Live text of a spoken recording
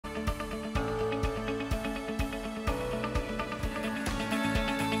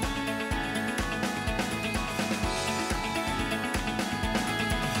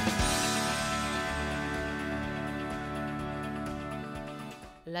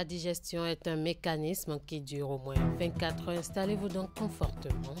La digestion est un mécanisme qui dure au moins 24 heures. Installez-vous donc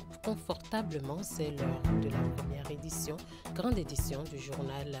confortablement. C'est l'heure de la première édition, grande édition du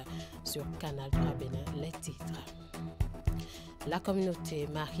journal sur CANAL3-BENIN. Les titres. La communauté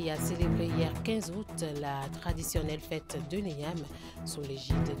Marie a célébré hier 15 août la traditionnelle fête de l'Iyam sous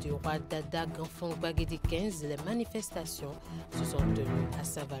l'égide du roi Dada Ganfong Bagedi 15. Les manifestations se sont tenues à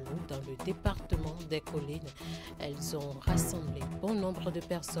Savalou dans le département des Collines. Elles ont rassemblé bon nombre de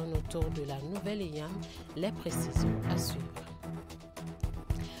personnes autour de la nouvelle Iyam. Les précisions à suivre.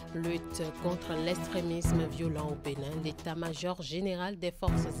 Lutte contre l'extrémisme violent au Bénin, l'état-major général des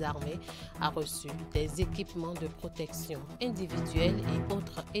forces armées a reçu des équipements de protection individuelle et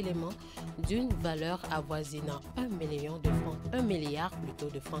autres éléments d'une valeur avoisinant 1 milliard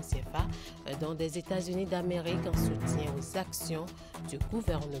de francs CFA, dont des États-Unis d'Amérique en soutien aux actions du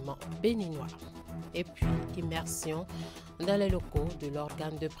gouvernement béninois. Et puis, immersion dans les locaux de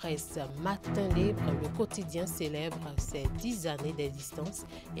l'organe de presse Matin Libre, le quotidien célèbre ses 10 années d'existence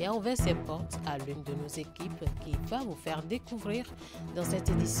et a ouvert ses portes à l'une de nos équipes qui va vous faire découvrir dans cette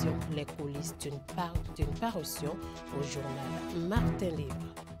édition les coulisses d'une parution au journal Matin Libre.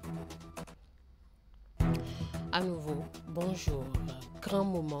 À nouveau, bonjour. Grand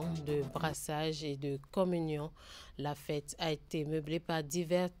moment de brassage et de communion. La fête a été meublée par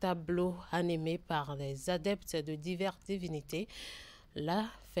divers tableaux animés par les adeptes de diverses divinités. La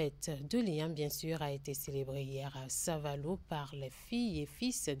fête de l'Iyam, bien sûr, a été célébrée hier à Savalou par les filles et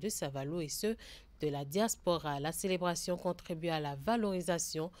fils de Savalou et ceux de la diaspora. La célébration contribue à la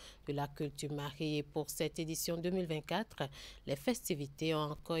valorisation de la culture mariée. Pour cette édition 2024, les festivités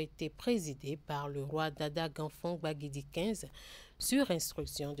ont encore été présidées par le roi Dada Ganfong Bagedi 15. Sur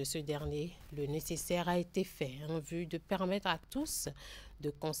instruction de ce dernier, le nécessaire a été fait en vue de permettre à tous de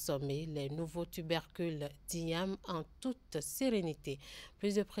consommer les nouveaux tubercules d'Iyam en toute sérénité.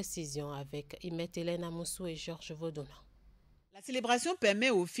 Plus de précisions avec Imet Hélène Amoussou et Georges Vaudonat. La célébration permet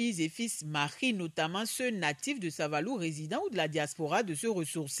aux filles et fils Marie, notamment ceux natifs de Savalou, résidents ou de la diaspora, de se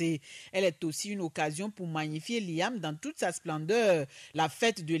ressourcer. Elle est aussi une occasion pour magnifier l'Iyam dans toute sa splendeur. La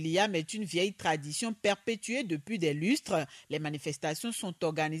fête de l'Iyam est une vieille tradition perpétuée depuis des lustres. Les manifestations sont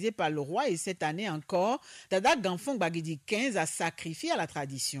organisées par le roi et cette année encore, Dada Ganfong Bagedi 15 a sacrifié à la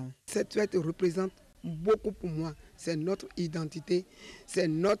tradition. Cette fête représente beaucoup pour moi. C'est notre identité, c'est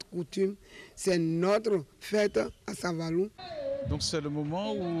notre coutume, c'est notre fête à Savalou. Donc c'est le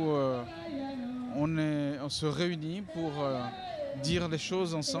moment où on se réunit pour dire les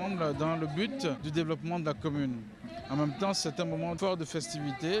choses ensemble dans le but du développement de la commune. En même temps, c'est un moment fort de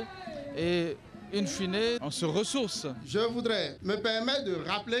festivité et in fine, on se ressource. Je voudrais me permettre de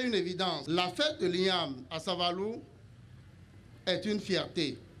rappeler une évidence. La fête de l'Iyam à Savalou est une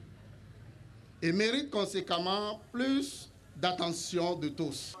fierté et mérite conséquemment plus d'attention de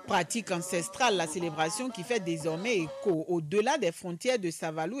tous. Pratique ancestrale, la célébration qui fait désormais écho au-delà des frontières de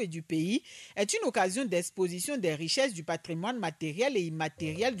Savalou et du pays est une occasion d'exposition des richesses du patrimoine matériel et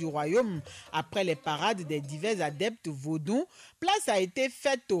immatériel du royaume. Après les parades des divers adeptes vaudons, place a été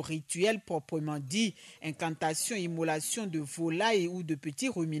faite au rituel proprement dit. Incantation, immolation de volailles ou de petits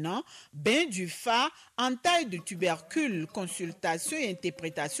ruminants, bain du fa, entaille de tubercules, consultation et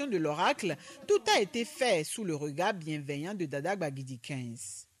interprétation de l'oracle, tout a été fait sous le regard bienveillant de Dada Bagedi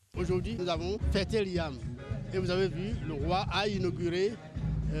 15. Aujourd'hui, nous avons fêté l'Iyam et vous avez vu, le roi a inauguré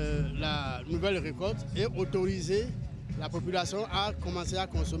la nouvelle récolte et autorisé la population à commencer à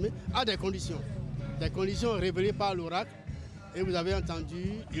consommer à des conditions révélées par l'oracle. Et vous avez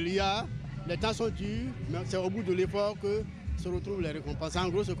entendu, les temps sont durs, mais c'est au bout de l'effort que se retrouvent les récompenses. En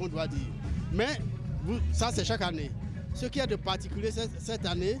gros, ce qu'on doit dire. Mais ça, c'est chaque année. Ce qui est de particulier cette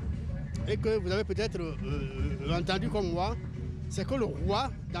année, et que vous avez peut-être entendu comme moi, c'est que le roi,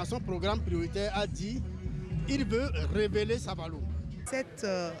 dans son programme prioritaire, a dit qu'il veut révéler Savalou. Cette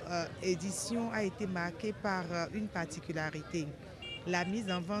édition a été marquée par une particularité, la mise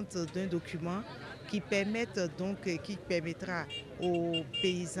en vente d'un document qui permettra aux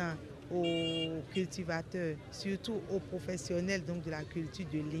paysans, aux cultivateurs, surtout aux professionnels de la culture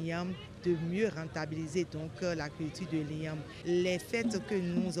de l'Iyam, de mieux rentabiliser la culture de l'Iyam. Les fêtes que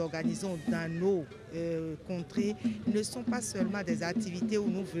nous organisons dans nos contrées ne sont pas seulement des activités où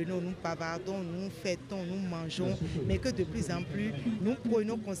nous venons, nous bavardons, nous fêtons, nous mangeons, mais que de plus en plus nous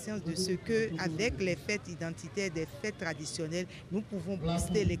prenons conscience de ce qu'avec les fêtes identitaires, des fêtes traditionnelles, nous pouvons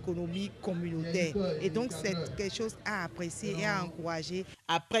booster l'économie communautaire. Et donc c'est quelque chose à apprécier et à encourager.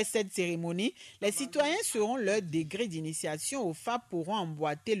 Après cette cérémonie, les citoyens seront leur degré d'initiation au FA pourront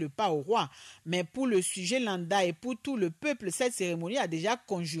emboîter le pas au roi roi. Mais pour le sujet lambda et pour tout le peuple, cette cérémonie a déjà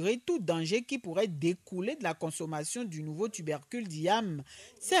conjuré tout danger qui pourrait découler de la consommation du nouveau tubercule d'yam.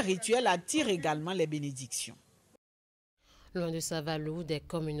 Ces rituels attirent également les bénédictions. Loin de Savalou, des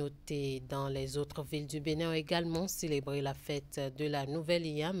communautés dans les autres villes du Bénin ont également célébré la fête de la nouvelle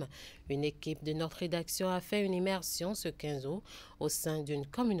yam. Une équipe de notre rédaction a fait une immersion ce 15 août au sein d'une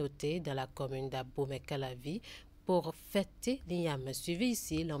communauté dans la commune d'Août pour fêter l'yam. Suivez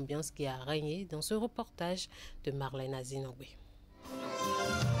ici l'ambiance qui a régné dans ce reportage de Marlène Azinobé.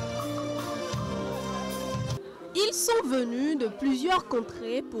 Ils sont venus de plusieurs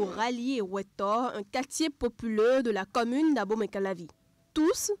contrées pour rallier Wetor, un quartier populeux de la commune d'Aboumekalavi.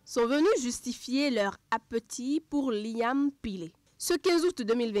 Tous sont venus justifier leur appétit pour l'yam pilé. Ce 15 août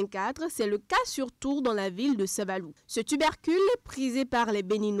 2024, c'est le cas surtout dans la ville de Savalou. Ce tubercule, prisé par les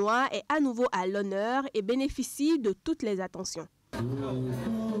Béninois, est à nouveau à l'honneur et bénéficie de toutes les attentions.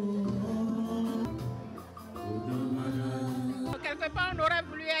 Quelque part, on aurait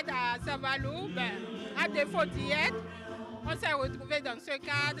voulu être à Savalou, à défaut d'y être, on s'est retrouvé dans ce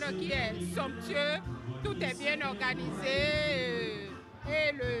cadre qui est somptueux, tout est bien organisé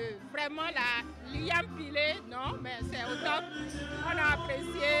et vraiment l'yam pilé, non, mais c'est au top, on a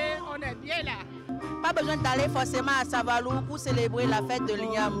apprécié, on est bien là. Pas besoin d'aller forcément à Savalou pour célébrer la fête de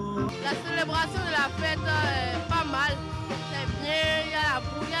l'yam. La célébration de la fête est pas mal, c'est bien, il y a la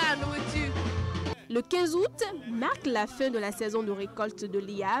boue, il y a la nourriture. Le 15 août marque la fin de la saison de récolte de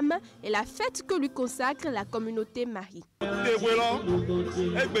l'yam et la fête que lui consacre la communauté Mahi.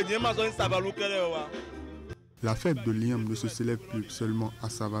 La fête de l'yam ne se célèbre plus seulement à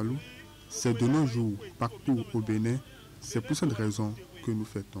Savalou, c'est de nos jours partout au Bénin. C'est pour cette raison que nous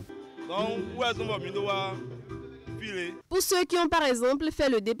fêtons. Pour ceux qui ont par exemple fait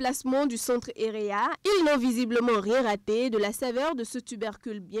le déplacement du centre Erea, ils n'ont visiblement rien raté de la saveur de ce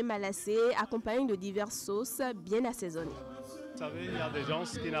tubercule bien malassé, accompagné de diverses sauces bien assaisonnées. Vous savez, il y a des gens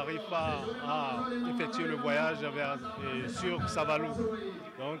qui n'arrivent pas à effectuer le voyage sur Savalou.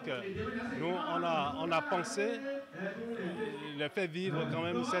 Donc, nous, on a pensé les faire vivre quand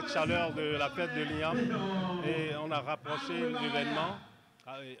même cette chaleur de la fête de l'yam et on a rapproché l'événement.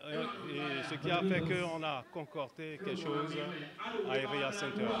 Et ce qui a fait qu'on a concordé quelque chose à Erea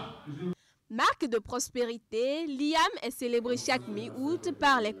Center. Marque de prospérité, l'yam est célébré chaque mi-août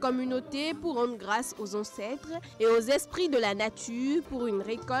par les communautés pour rendre grâce aux ancêtres et aux esprits de la nature pour une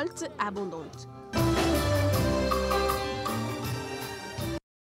récolte abondante.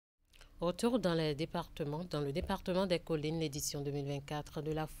 Retour dans le département des collines, l'édition 2024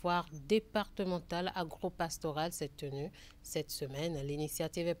 de la foire départementale agro-pastorale s'est tenue cette semaine.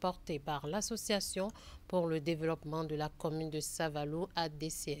 L'initiative est portée par l'Association pour le développement de la commune de Savalou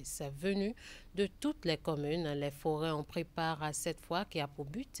ADCS. Venus de toutes les communes, les forêts ont pris part à cette foire qui a pour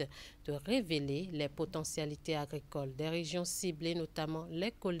but de révéler les potentialités agricoles des régions ciblées, notamment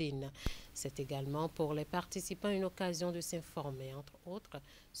les collines. C'est également pour les participants une occasion de s'informer, entre autres,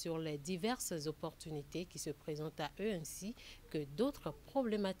 sur les diverses opportunités qui se présentent à eux ainsi que d'autres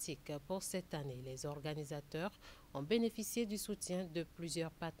problématiques pour cette année. Les organisateurs ont bénéficié du soutien de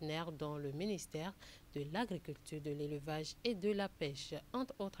plusieurs partenaires dont le ministère de l'Agriculture, de l'Élevage et de la Pêche.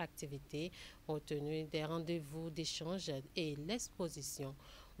 Entre autres activités, retenues des rendez-vous d'échange et l'exposition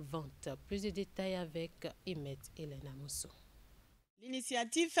vente. Plus de détails avec Imet Elena Mousso.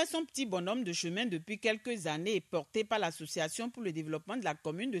 L'initiative fait son petit bonhomme de chemin depuis quelques années et portée par l'Association pour le développement de la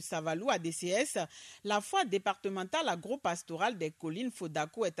commune de Savalou ADCS. La foire départementale agro-pastorale des collines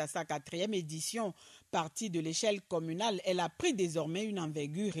Fodako est à sa 4e édition. Partie de l'échelle communale, elle a pris désormais une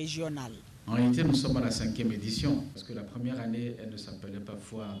envergure régionale. En réalité, nous sommes à la 5e édition, parce que la première année, elle ne s'appelait pas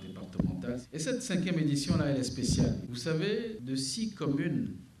foire départementale. Et cette 5e édition-là, elle est spéciale. Vous savez, de 6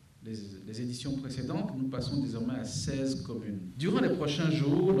 communes, les éditions précédentes, nous passons désormais à 16 communes. Durant les prochains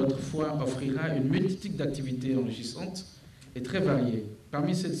jours, notre foire offrira une multitude d'activités enrichissantes et très variées.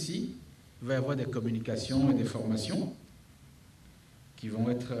 Parmi celles-ci, il va y avoir des communications et des formations qui vont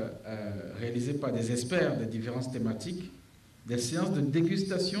être réalisées par des experts des différentes thématiques, des séances de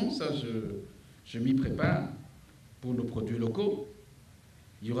dégustation, ça je m'y prépare, pour nos produits locaux.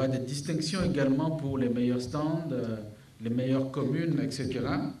 Il y aura des distinctions également pour les meilleurs stands, les meilleures communes, etc.,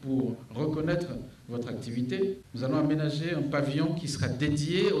 pour reconnaître votre activité. Nous allons aménager un pavillon qui sera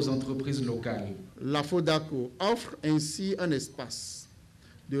dédié aux entreprises locales. La FODACO offre ainsi un espace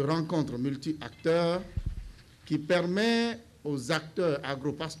de rencontre multi-acteurs qui permet aux acteurs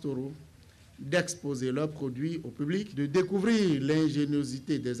agropastoraux d'exposer leurs produits au public, de découvrir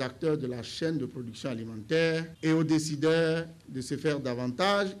l'ingéniosité des acteurs de la chaîne de production alimentaire et aux décideurs de se faire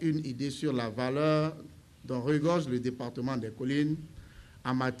davantage une idée sur la valeur dont regorge le département des collines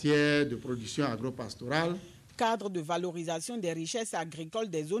en matière de production agro-pastorale. Cadre de valorisation des richesses agricoles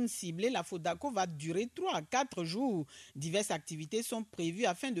des zones ciblées, la FODACO va durer 3 à 4 jours. Diverses activités sont prévues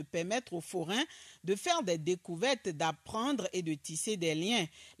afin de permettre aux forains de faire des découvertes, d'apprendre et de tisser des liens.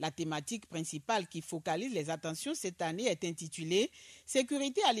 La thématique principale qui focalise les attentions cette année est intitulée «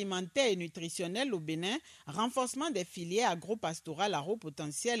 Sécurité alimentaire et nutritionnelle au Bénin, renforcement des filières agro-pastorales à haut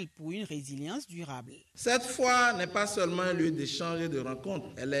potentiel pour une résilience durable ». Cette foire n'est pas seulement un lieu d'échange et de rencontre,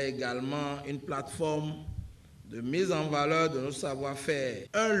 elle est également une plateforme de mise en valeur de nos savoir-faire,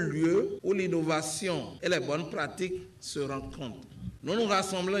 un lieu où l'innovation et les bonnes pratiques se rencontrent. Nous nous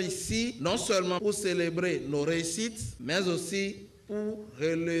rassemblons ici non seulement pour célébrer nos réussites, mais aussi pour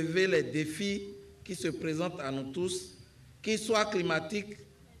relever les défis qui se présentent à nous tous, qu'ils soient climatiques,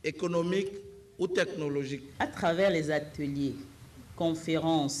 économiques ou technologiques. À travers les ateliers,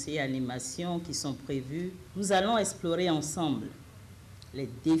 conférences et animations qui sont prévus, nous allons explorer ensemble les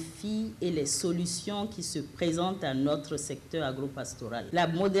défis et les solutions qui se présentent à notre secteur agropastoral. La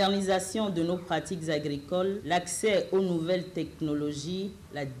modernisation de nos pratiques agricoles, l'accès aux nouvelles technologies,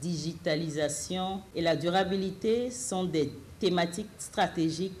 la digitalisation et la durabilité sont des thématiques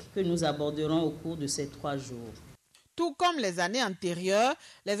stratégiques que nous aborderons au cours de ces 3 jours. Tout comme les années antérieures,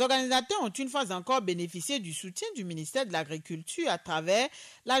 les organisateurs ont une fois encore bénéficié du soutien du ministère de l'Agriculture à travers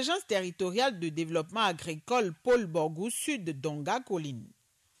l'Agence territoriale de développement agricole Paul Borgou Sud Donga Colline.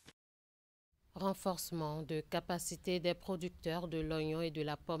 Renforcement de capacité des producteurs de l'oignon et de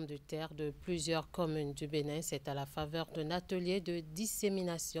la pomme de terre de plusieurs communes du Bénin, c'est à la faveur d'un atelier de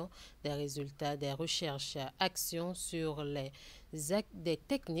dissémination des résultats des recherches, actions sur des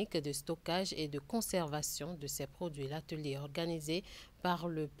techniques de stockage et de conservation de ces produits. L'atelier organisé par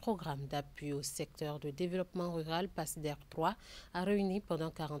le programme d'appui au secteur de développement rural PASDER3 a réuni pendant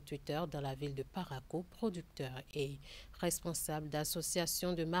 48 heures dans la ville de Paraco producteurs et responsables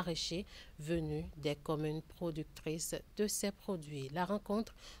d'associations de maraîchers venus des communes productrices de ces produits. La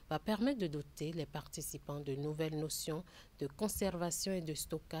rencontre va permettre de doter les participants de nouvelles notions de conservation et de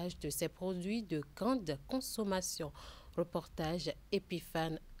stockage de ces produits de grande consommation. Reportage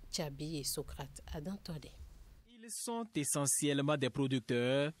Épiphane Tchabi et Socrate Adantodé. Ils sont essentiellement des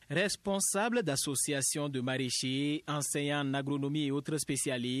producteurs, responsables d'associations de maraîchers, enseignants en agronomie et autres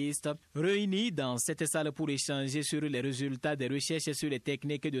spécialistes, réunis dans cette salle pour échanger sur les résultats des recherches sur les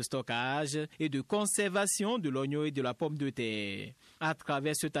techniques de stockage et de conservation de l'oignon et de la pomme de terre. À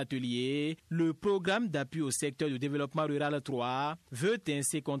travers cet atelier, le programme d'appui au secteur du développement rural 3 veut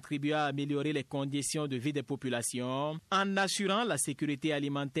ainsi contribuer à améliorer les conditions de vie des populations en assurant la sécurité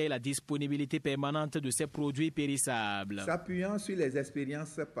alimentaire et la disponibilité permanente de ces produits périssables. S'appuyant sur les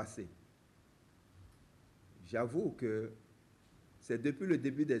expériences passées, j'avoue que c'est depuis le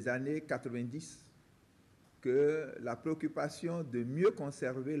début des années 90 que la préoccupation de mieux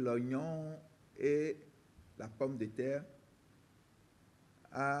conserver l'oignon et la pomme de terre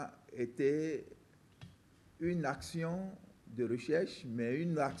a été une action de recherche, mais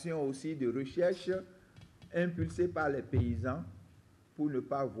une action aussi de recherche impulsée par les paysans pour ne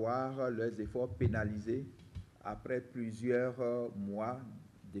pas voir leurs efforts pénalisés après plusieurs mois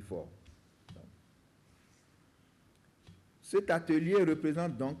d'efforts. Cet atelier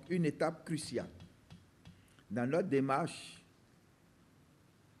représente donc une étape cruciale dans notre démarche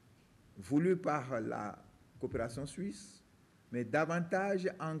voulue par la coopération suisse, mais davantage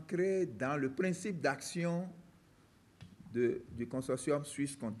ancrée dans le principe d'action du consortium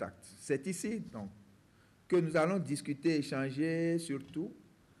Suisse Contact. C'est ici donc que nous allons discuter, échanger, surtout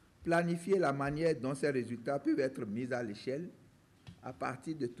planifier la manière dont ces résultats peuvent être mis à l'échelle à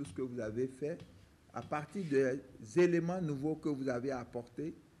partir de tout ce que vous avez fait, à partir des éléments nouveaux que vous avez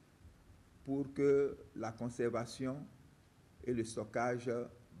apportés pour que la conservation et le stockage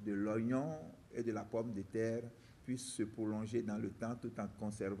de l'oignon et de la pomme de terre puissent se prolonger dans le temps tout en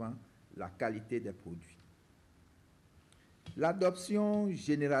conservant la qualité des produits. L'adoption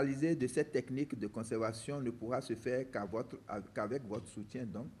généralisée de cette technique de conservation ne pourra se faire qu'avec votre soutien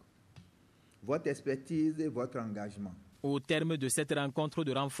donc, votre expertise et votre engagement. Au terme de cette rencontre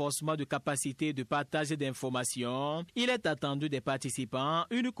de renforcement de capacité et de partage d'informations, il est attendu des participants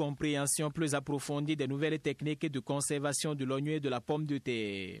une compréhension plus approfondie des nouvelles techniques de conservation de l'oignon et de la pomme de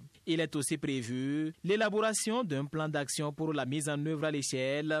terre. Il est aussi prévu l'élaboration d'un plan d'action pour la mise en œuvre à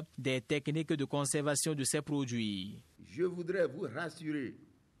l'échelle des techniques de conservation de ces produits. Je voudrais vous rassurer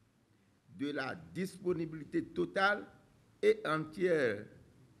de la disponibilité totale et entière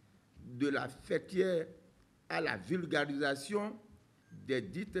de la fêtière à la vulgarisation des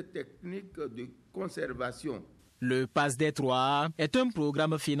dites techniques de conservation. Le Pass des Trois est un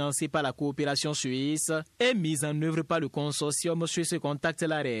programme financé par la coopération suisse et mis en œuvre par le consortium Suisse Contact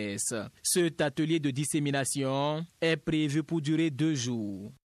l'ARES. Cet atelier de dissémination est prévu pour durer 2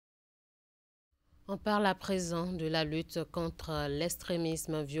 jours. On parle à présent de la lutte contre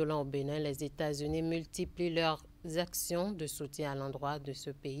l'extrémisme violent au Bénin. Les États-Unis multiplient leurs actions de soutien à l'endroit de ce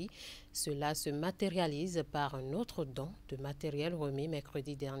pays. Cela se matérialise par un autre don de matériel remis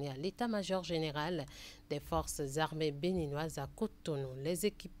mercredi dernier à l'état-major général des forces armées béninoises à Cotonou. Les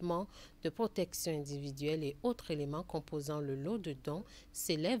équipements de protection individuelle et autres éléments composant le lot de dons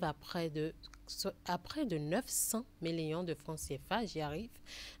s'élèvent à près de 900 millions de francs CFA. J'y arrive.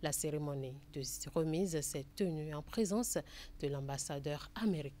 La cérémonie de remise s'est tenue en présence de l'ambassadeur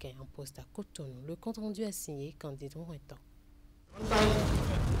américain en poste à Cotonou. Le compte rendu est signé Candide Rouentan.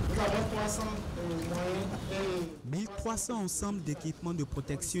 1300 ensembles d'équipements de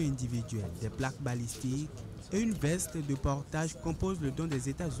protection individuelle, des plaques balistiques et une veste de portage composent le don des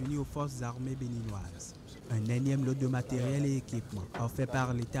États-Unis aux forces armées béninoises. Un énième lot de matériel et équipements offert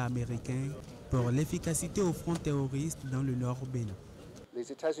par l'État américain pour l'efficacité au front terroriste dans le nord Bénin.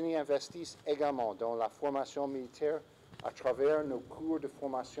 Les États-Unis investissent également dans la formation militaire à travers nos cours de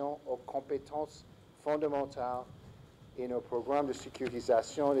formation aux compétences fondamentales et nos programmes de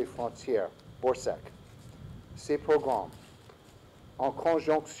sécurisation des frontières, BORSEC. Ces programmes, en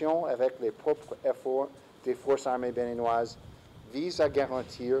conjonction avec les propres efforts des forces armées béninoises, visent à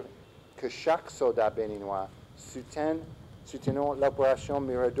garantir que chaque soldat béninois soutenant l'opération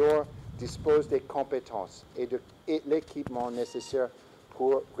Mirador dispose des compétences et de l'équipement nécessaire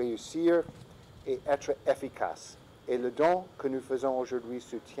pour réussir et être efficace. Et le don que nous faisons aujourd'hui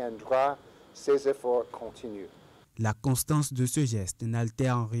soutiendra ces efforts continus. La constance de ce geste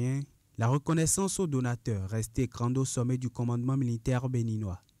n'altère en rien la reconnaissance aux donateurs restés grande au sommet du commandement militaire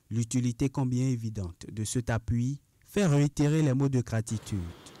béninois. L'utilité combien évidente de cet appui fait réitérer les mots de gratitude.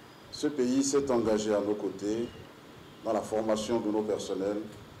 Ce pays s'est engagé à nos côtés dans la formation de nos personnels,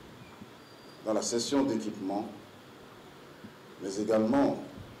 dans la cession d'équipements, mais également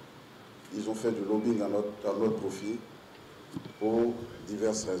ils ont fait du lobbying à notre profit pour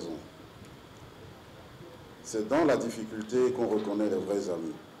diverses raisons. C'est dans la difficulté qu'on reconnaît les vrais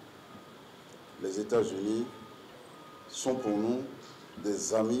amis. Les États-Unis sont pour nous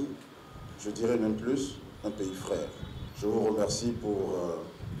des amis, je dirais même plus, un pays frère. Je vous remercie pour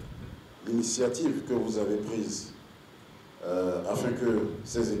l'initiative que vous avez prise afin que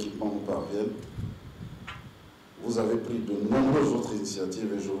ces équipements nous parviennent. Vous avez pris de nombreuses autres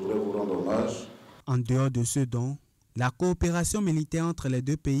initiatives et je voudrais vous rendre hommage. En dehors de ce don, la coopération militaire entre les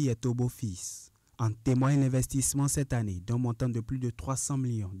deux pays est au beau fixe. En témoigne l'investissement cette année d'un montant de plus de 300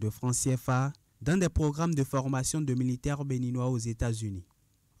 millions de francs CFA dans des programmes de formation de militaires béninois aux États-Unis.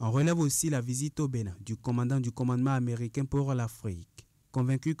 On relève aussi la visite au Bénin du commandant du commandement américain pour l'Afrique,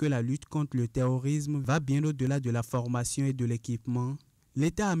 convaincu que la lutte contre le terrorisme va bien au-delà de la formation et de l'équipement.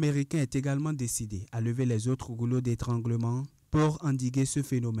 L'État américain est également décidé à lever les autres rouleaux d'étranglement pour endiguer ce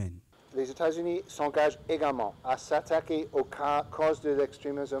phénomène. Les États-Unis s'engagent également à s'attaquer aux causes de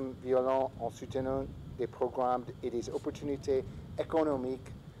l'extrémisme violent en soutenant des programmes et des opportunités économiques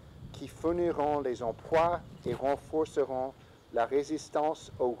qui fourniront les emplois et renforceront la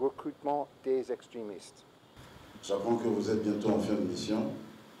résistance au recrutement des extrémistes. J'apprends que vous êtes bientôt en fin de mission.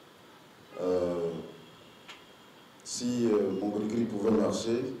 Si mon gris-gris pouvait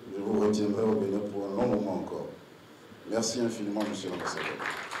marcher, je vous retiendrai au Bénin pour un long moment encore. Merci infiniment, monsieur l'ambassadeur.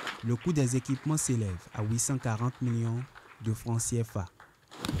 Le coût des équipements s'élève à 840 millions de francs CFA.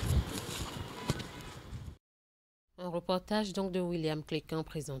 Un reportage donc de William Cléquin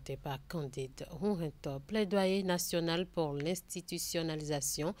présenté par Candide Rouentan. Plaidoyer national pour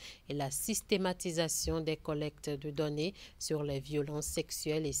l'institutionnalisation et la systématisation des collectes de données sur les violences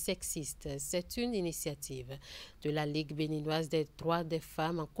sexuelles et sexistes. C'est une initiative de la Ligue béninoise des droits des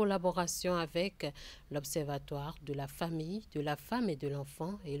femmes en collaboration avec l'Observatoire de la famille, de la femme et de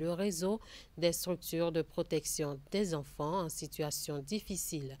l'enfant et le réseau des structures de protection des enfants en situation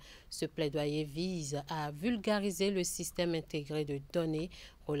difficile. Ce plaidoyer vise à vulgariser le système intégré de données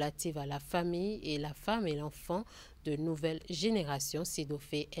relatives à la famille et la femme et l'enfant de nouvelle génération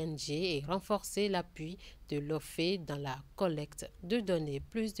SIDOFE NG et renforcer l'appui de l'OFE dans la collecte de données.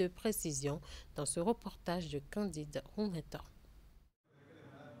 Plus de précisions dans ce reportage de Candide Rouentan.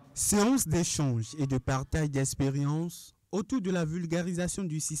 Séance d'échange et de partage d'expériences autour de la vulgarisation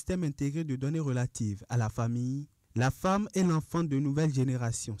du système intégré de données relatives à la famille, la femme et l'enfant de nouvelle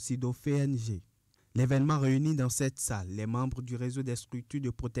génération SIDOFE NG. L'événement réunit dans cette salle les membres du réseau des structures de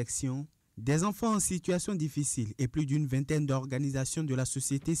protection Des enfants en situation difficile et plus d'une vingtaine d'organisations de la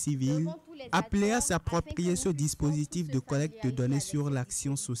société civile appelaient à s'approprier ce dispositif de collecte de données sur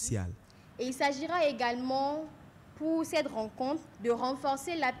l'action sociale. Et il s'agira également pour cette rencontre de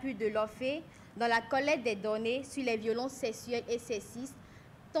renforcer l'appui de l'OFE dans la collecte des données sur les violences sexuelles et sexistes,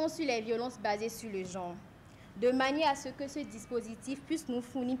 tant sur les violences basées sur le genre, de manière à ce que ce dispositif puisse nous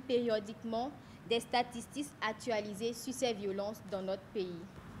fournir périodiquement des statistiques actualisées sur ces violences dans notre pays.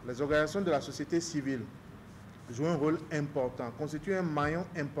 Les organisations de la société civile jouent un rôle important, constituent un maillon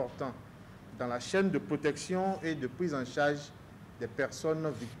important dans la chaîne de protection et de prise en charge des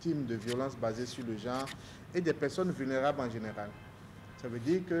personnes victimes de violences basées sur le genre et des personnes vulnérables en général. Ça veut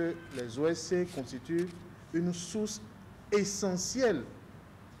dire que les OSC constituent une source essentielle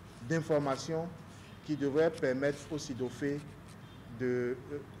d'informations qui devrait permettre au CIDOFE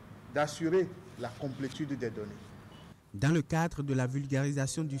d'assurer la complétude des données. Dans le cadre de la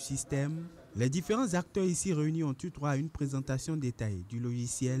vulgarisation du système, les différents acteurs ici réunis ont eu droit à une présentation détaillée du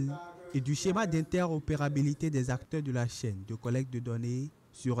logiciel et du schéma d'interopérabilité des acteurs de la chaîne de collecte de données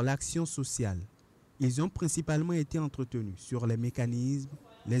sur l'action sociale. Ils ont principalement été entretenus sur les mécanismes,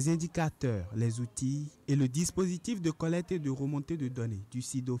 les indicateurs, les outils et le dispositif de collecte et de remontée de données du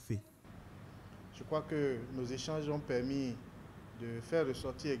CIDOFE. Je crois que nos échanges ont permis de faire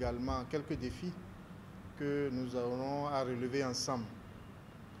ressortir également quelques défis que nous aurons à relever ensemble.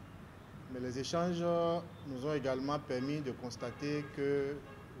 Mais les échanges nous ont également permis de constater que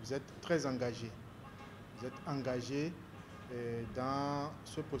vous êtes très engagés. Vous êtes engagés dans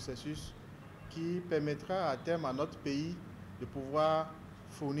ce processus qui permettra à terme à notre pays de pouvoir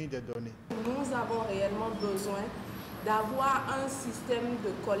fournir des données. Nous avons réellement besoin d'avoir un système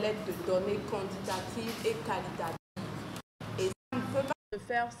de collecte de données quantitatives et qualitatives. Et ça ne peut pas se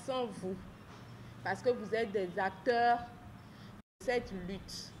faire sans vous, parce que vous êtes des acteurs de cette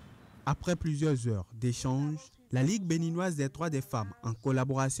lutte. Après plusieurs heures d'échanges, la Ligue béninoise des droits des femmes, en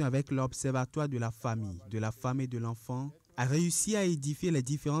collaboration avec l'Observatoire de la famille, de la femme et de l'enfant, a réussi à édifier les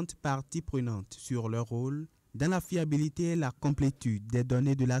différentes parties prenantes sur leur rôle dans la fiabilité et la complétude des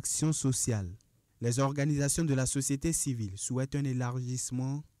données de l'action sociale. Les organisations de la société civile souhaitent un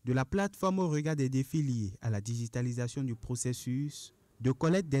élargissement de la plateforme au regard des défis liés à la digitalisation du processus de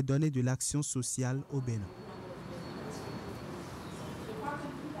collecte des données de l'action sociale au Bénin.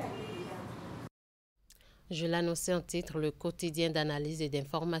 Je l'annonçais en titre, le quotidien d'analyse et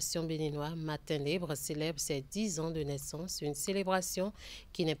d'information béninois Matin Libre célèbre ses 10 ans de naissance, une célébration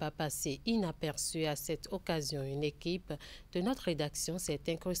qui n'est pas passée inaperçue. À cette occasion, une équipe de notre rédaction s'est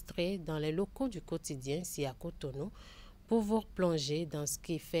incrustée dans les locaux du quotidien ici à Cotonou pour vous plonger dans ce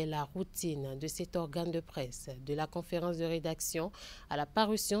qui fait la routine de cet organe de presse, de la conférence de rédaction à la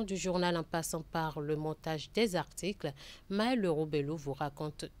parution du journal en passant par le montage des articles. Maël Robello vous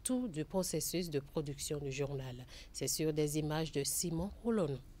raconte tout du processus de production du journal. C'est sur des images de Simon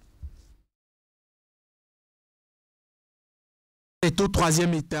Roulonou. C'est au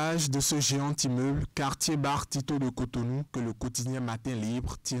 3e étage de ce géant immeuble, quartier bar Tito de Cotonou, que le quotidien Matin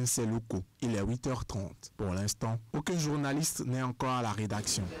Libre tient ses locaux. Il est 8h30. Pour l'instant, aucun journaliste n'est encore à la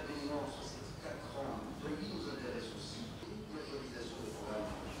rédaction.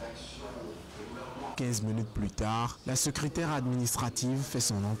 « 15 minutes plus tard, la secrétaire administrative fait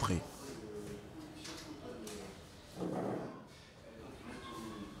son entrée.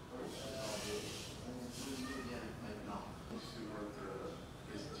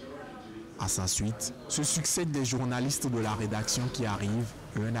 À sa suite, se succèdent des journalistes de la rédaction qui arrivent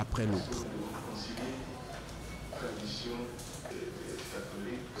l'un après l'autre.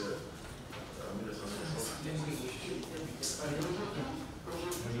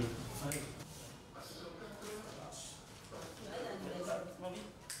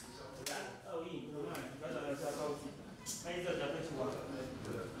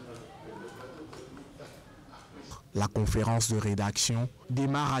 La conférence de rédaction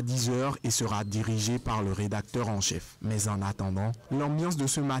démarre à 10h et sera dirigée par le rédacteur en chef. Mais en attendant, l'ambiance de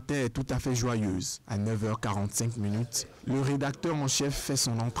ce matin est tout à fait joyeuse. À 9h45, le rédacteur en chef fait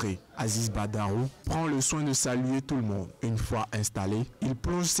son entrée. Aziz Badaro prend le soin de saluer tout le monde. Une fois installé, il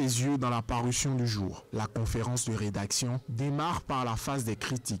plonge ses yeux dans la parution du jour. La conférence de rédaction démarre par la phase des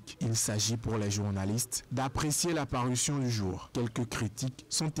critiques. Il s'agit pour les journalistes d'apprécier la parution du jour. Quelques critiques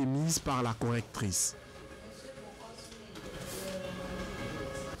sont émises par la correctrice.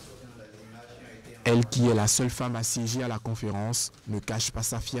 Elle, qui est la seule femme assiégée à la conférence, ne cache pas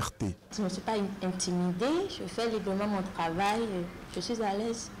sa fierté. Je ne me suis pas intimidée, je fais librement mon travail, je suis à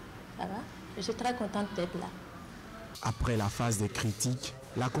l'aise, ça va. Je suis très contente d'être là. Après la phase des critiques,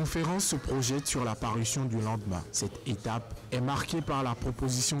 La conférence se projette sur la parution du lendemain. Cette étape est marquée par la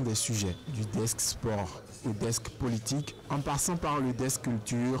proposition des sujets, du desk sport au desk politique, en passant par le desk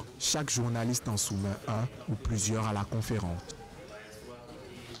culture. Chaque journaliste en soumet un ou plusieurs à la conférence.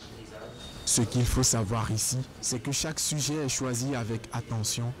 Ce qu'il faut savoir ici, c'est que chaque sujet est choisi avec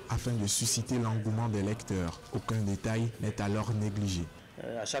attention afin de susciter l'engouement des lecteurs. Aucun détail n'est alors négligé.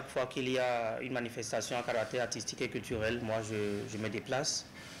 À chaque fois qu'il y a une manifestation à caractère artistique et culturel, moi je me déplace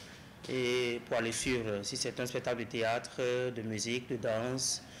et pour aller suivre si c'est un spectacle de théâtre, de musique, de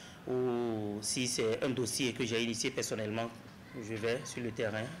danse ou si c'est un dossier que j'ai initié personnellement, je vais sur le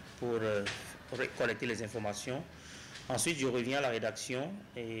terrain pour collecter les informations. Ensuite, je reviens à la rédaction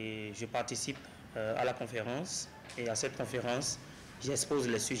et je participe à la conférence. Et à cette conférence, j'expose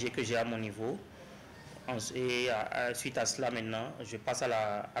les sujets que j'ai à mon niveau. Et suite à cela, maintenant, je passe à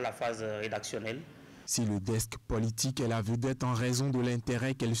la phase rédactionnelle. Si le desk politique est la vedette en raison de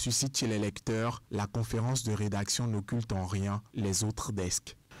l'intérêt qu'elle suscite chez les lecteurs, la conférence de rédaction n'occulte en rien les autres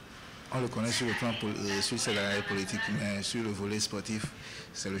desks. On le connaît sur le plan politique, mais sur le volet sportif,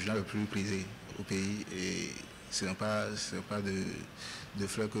 c'est le journal le plus prisé au pays. Et ce n'est pas de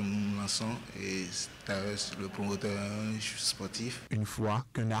fleurs que nous lançons et c'est le promoteur sportif. Une fois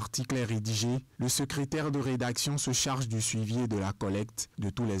qu'un article est rédigé, le secrétaire de rédaction se charge du suivi et de la collecte de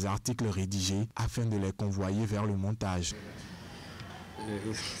tous les articles rédigés afin de les convoyer vers le montage.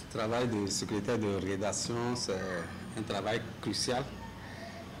 Le travail de secrétaire de rédaction, c'est un travail crucial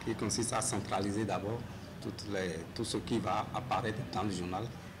qui consiste à centraliser d'abord tout ce qui va apparaître dans le journal.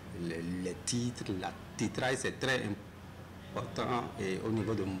 Les titres, la titraille, c'est très important et au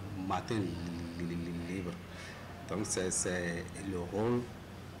niveau de matin libre. Donc c'est le rôle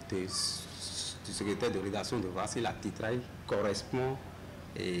du secrétaire de rédaction de voir si la titraille correspond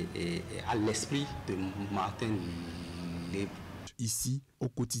à l'esprit de matin libre. Ici, au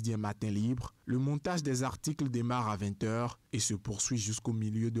quotidien Matin Libre, le montage des articles démarre à 20h et se poursuit jusqu'au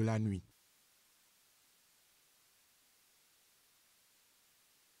milieu de la nuit.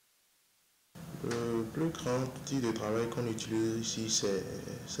 Le plus grand outil de travail qu'on utilise ici,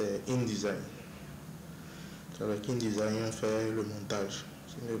 c'est InDesign. Avec InDesign, on fait le montage.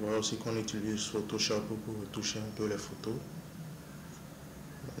 C'est vrai aussi qu'on utilise Photoshop pour retoucher un peu les photos.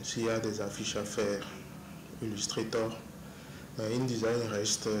 S'il y a des affiches à faire, Illustrator, InDesign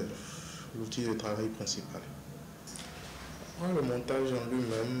reste l'outil de travail principal. Pour le montage en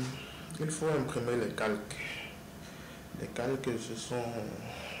lui-même, il faut imprimer les calques. Les calques, ce sont...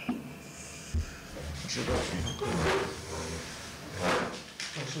 Je dois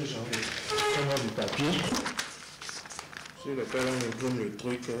ce genre de papier sur lequel on imprime le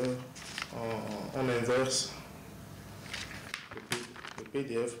truc, on inverse le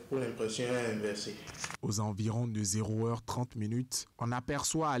PDF pour l'impression inversée. Aux environs de 0h30, on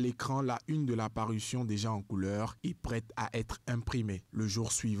aperçoit à l'écran la une de la parution déjà en couleur et prête à être imprimée. Le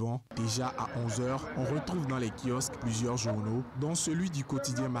jour suivant, déjà à 11h, on retrouve dans les kiosques plusieurs journaux, dont celui du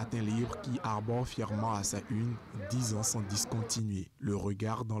quotidien Matin Libre qui arbore fièrement à sa une 10 ans sans discontinuer. Le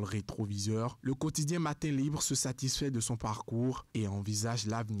regard dans le rétroviseur, le quotidien Matin Libre se satisfait de son parcours et envisage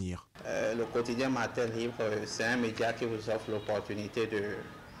l'avenir. Le quotidien Matin Libre, c'est un média qui vous offre l'opportunité de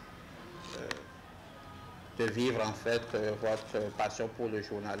vivre en fait votre passion pour le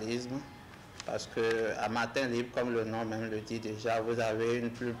journalisme, parce que à Matin Libre, comme le nom même le dit déjà, vous avez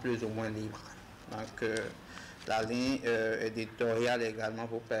une plus ou moins libre. Donc la ligne éditoriale également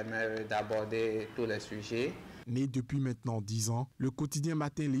vous permet d'aborder tous les sujets. Né depuis maintenant 10 ans, le quotidien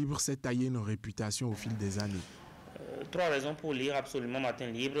Matin Libre s'est taillé une réputation au fil des années. 3 raisons pour lire absolument Matin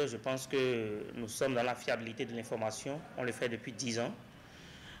Libre. Je pense que nous sommes dans la fiabilité de l'information. On le fait depuis 10 ans.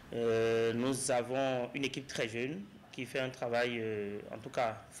 Nous avons une équipe très jeune qui fait un travail en tout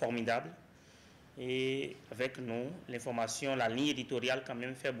cas formidable. Et avec nous, l'information, la ligne éditoriale quand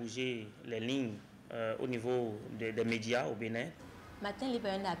même fait bouger les lignes au niveau des médias au Bénin. Matin Libre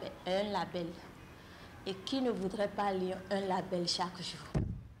est un label. Et qui ne voudrait pas lire un label chaque jour?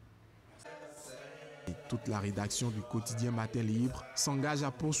 Et toute la rédaction du quotidien Matin Libre s'engage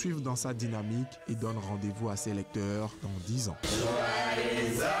à poursuivre dans sa dynamique et donne rendez-vous à ses lecteurs dans 10 ans.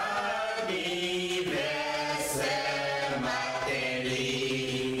 Joyeux anniversaire, Matin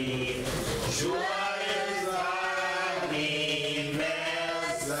Libre. Joyeux anniversaire.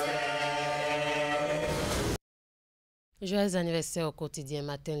 Joyeux anniversaire au quotidien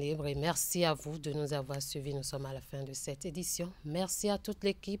Matin Libre et merci à vous de nous avoir suivis. Nous sommes à la fin de cette édition. Merci à toute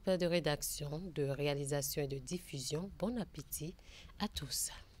l'équipe de rédaction, de réalisation et de diffusion. Bon appétit à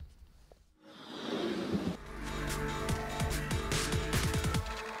tous.